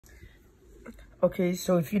Okay,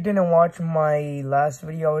 so if you didn't watch my last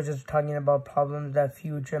video, I was just talking about problems that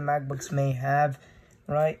future MacBooks may have,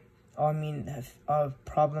 right?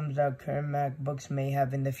 Problems that current MacBooks may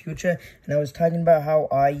have in the future. And I was talking about how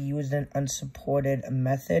I used an unsupported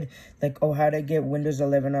method, like, how to get Windows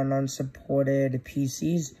 11 on unsupported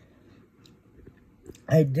PCs.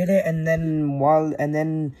 I did it, and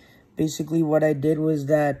then basically what I did was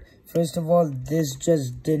that, first of all, this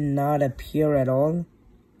just did not appear at all,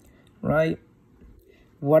 right?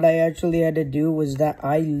 What I actually had to do was that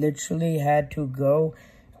I literally had to go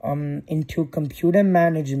into computer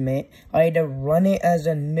management. I had to run it as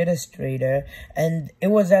an administrator, and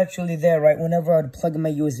it was actually there, right? Whenever I'd plug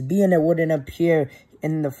my USB in, it wouldn't appear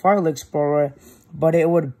in the File Explorer, but it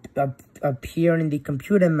would appear in the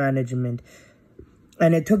computer management.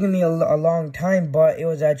 And it took me a long time, but it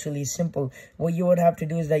was actually simple. What you would have to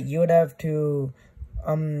do is that you would have to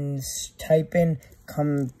type in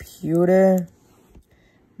computer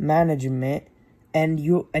management, and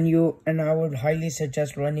I would highly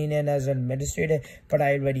suggest running it as an administrator, but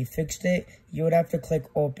I already fixed it. You would have to click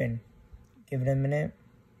open. Give it a minute.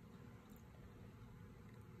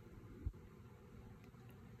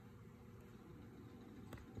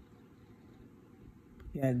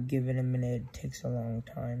 Yeah, give it a minute. It takes a long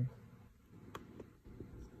time.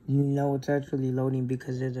 You know it's actually loading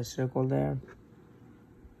because there's a circle there.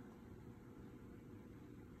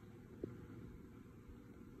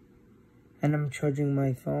 And I'm charging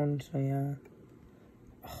my phone, so yeah.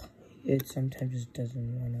 It sometimes just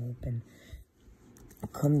doesn't want to open.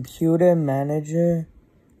 Computer manager.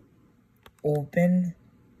 Open.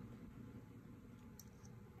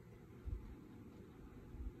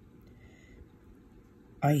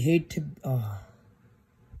 I hate to...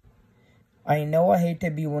 I know I hate to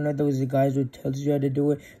be one of those guys who tells you how to do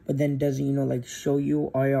it, but then doesn't, like, show you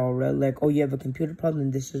IRL, like, oh, you have a computer problem,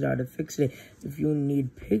 this is how to fix it. If you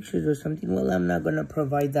need pictures or something, well, I'm not going to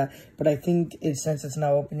provide that. But I think since it's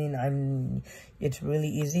now opening, it's really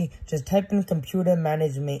easy. Just type in computer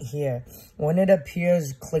management here. When it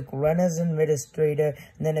appears, click run as administrator,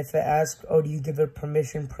 and then if it asks, oh, do you give it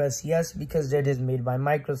permission, press yes, because it is made by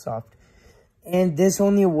Microsoft. And this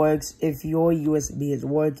only works if your USB is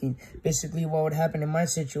working. Basically, what would happen in my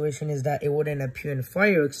situation is that it wouldn't appear in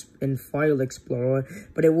File Explorer,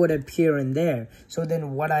 but it would appear in there. So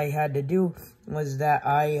then what I had to do was that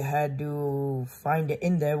I had to find it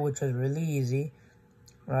in there, which was really easy,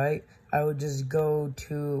 right? I would just go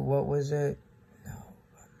to, what was it?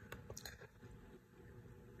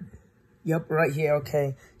 Yep, right here,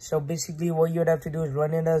 okay. So basically what you'd have to do is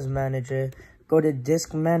run it as manager, go to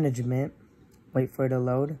disk management, wait for it to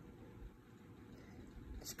load.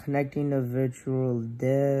 It's connecting the virtual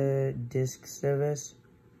disk service.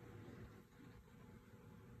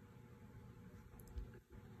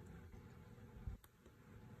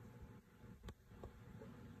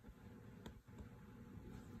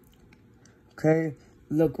 Okay,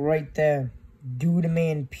 look right there.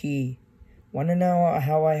 Dudeman P. Wanna know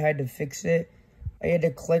how I had to fix it? I had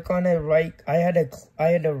to click on it I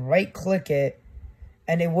had to right click it,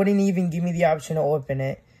 and it wouldn't even give me the option to open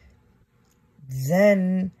it.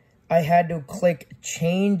 Then I had to click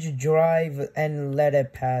change drive and letter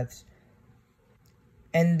paths.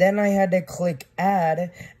 And then I had to click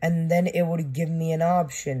add, and then it would give me an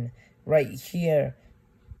option right here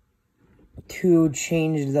to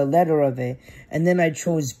change the letter of it. And then I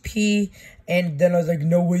chose P, and then I was like,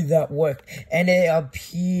 no way that worked. And it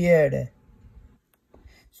appeared.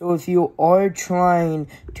 So if you are trying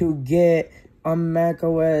to get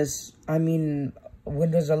Windows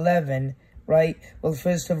 11, right? Well,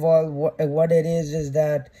 first of all, what it is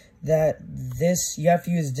that you have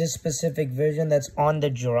to use this specific version that's on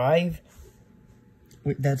the drive.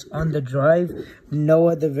 No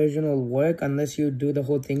other version will work unless you do the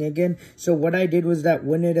whole thing again. So what I did was that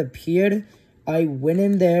when it appeared, I went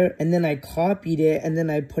in there and then I copied it and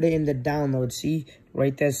then I put it in the download. See,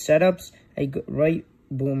 right there, setups.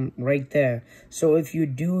 Boom, right there. So if you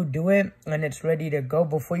do it and it's ready to go,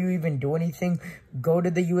 before you even do anything, go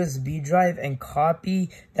to the USB drive and copy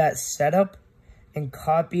that setup and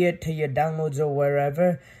copy it to your downloads or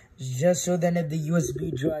wherever, just so then if the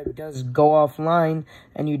USB drive does go offline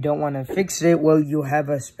and you don't want to fix it, well, you have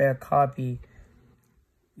a spare copy.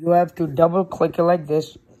 You have to double click it like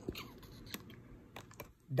this.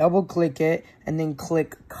 Double click it and then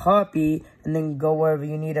click copy and then go wherever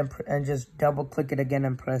you need and just double click it again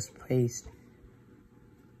and press paste.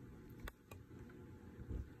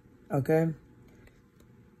 Okay.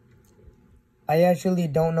 I actually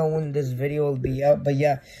don't know when this video will be up, but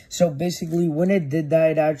yeah. So basically when it did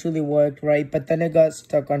that, it actually worked, right? But then it got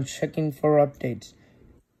stuck on checking for updates.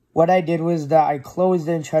 what I did was that I closed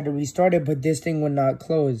it and tried to restart it, but this thing would not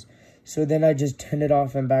close. So then I just turned it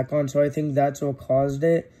off and back on. So I think that's what caused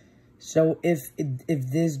it. So if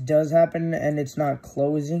this does happen and it's not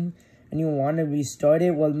closing and you want to restart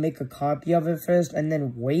it, well, make a copy of it first and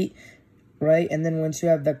then wait, right? And then once you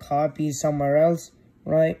have the copy somewhere else,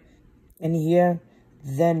 right, in here,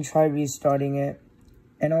 then try restarting it.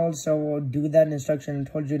 And also do that instruction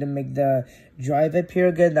I told you to make the drive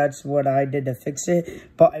appear good. That's what I did to fix it.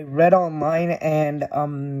 But I read online and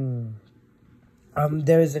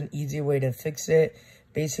there's an easy way to fix it.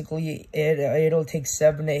 Basically, it'll take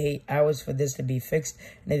 7 to 8 hours for this to be fixed.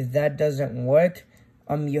 And if that doesn't work,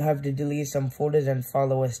 you have to delete some folders and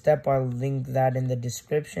follow a step. I'll link that in the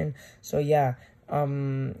description. So yeah,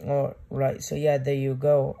 right. So yeah, there you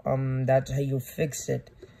go. That's how you fix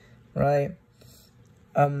it, right?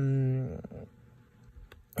 And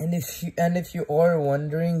if you are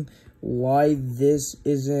wondering why this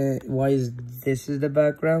is the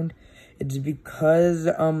background, it's because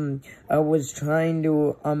I was trying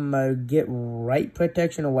to get write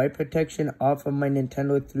protection or white protection off of my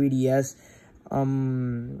Nintendo 3DS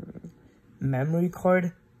memory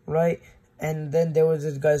card, right? And then there was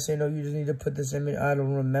this guy saying, "Oh, you just need to put this image." I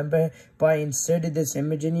don't remember, but I inserted this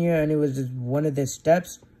image in here, and it was just one of the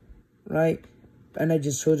steps, right? And I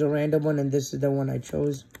just chose a random one, and this is the one I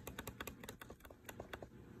chose.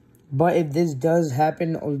 But if this does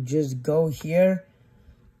happen, I'll just go here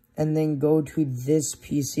and then go to this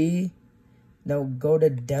PC. Now go to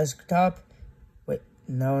desktop. Wait,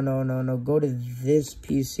 no. Go to this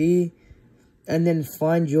PC and then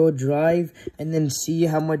find your drive and then see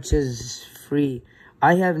how much is free.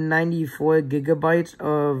 I have 94 gigabytes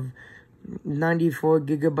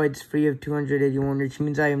free of 281, which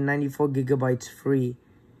means I have 94 gigabytes free,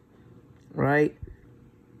 right?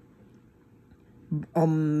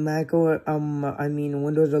 Windows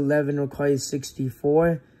 11 requires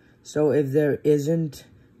 64, so if there isn't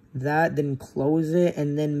that, then close it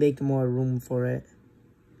and then make more room for it.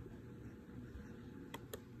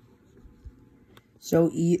 So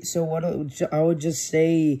what I would just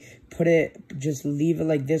say, just leave it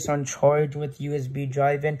like this on charge with USB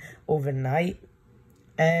drive in overnight,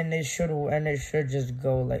 and it should just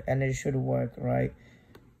go and it should work, right?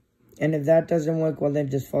 And if that doesn't work, well, then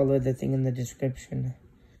just follow the thing in the description.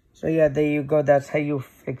 So yeah, there you go. That's how you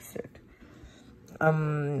fix it.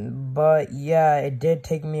 But yeah, it did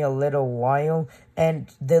take me a little while, and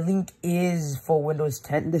the link is for Windows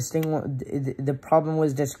 10. This thing, the problem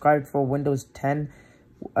was described for Windows 10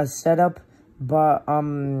 a setup, but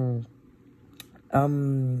and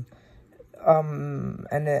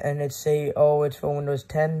it say, oh, it's for Windows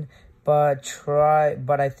 10, but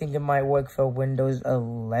I think it might work for Windows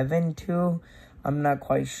 11 too. I'm not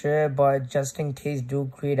quite sure, but just in case,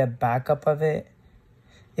 do create a backup of it.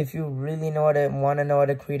 If you really want to know how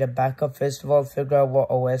to create a backup, first of all, figure out what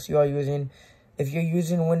OS you are using. If you're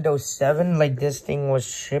using Windows 7, like this thing was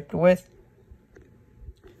shipped with,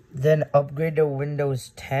 then upgrade to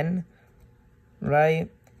Windows 10, right?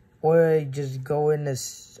 Or just go in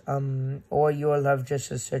this, or you'll have just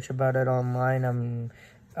to search about it online. I'm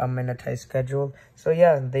in a tight schedule. So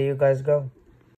yeah, there you guys go.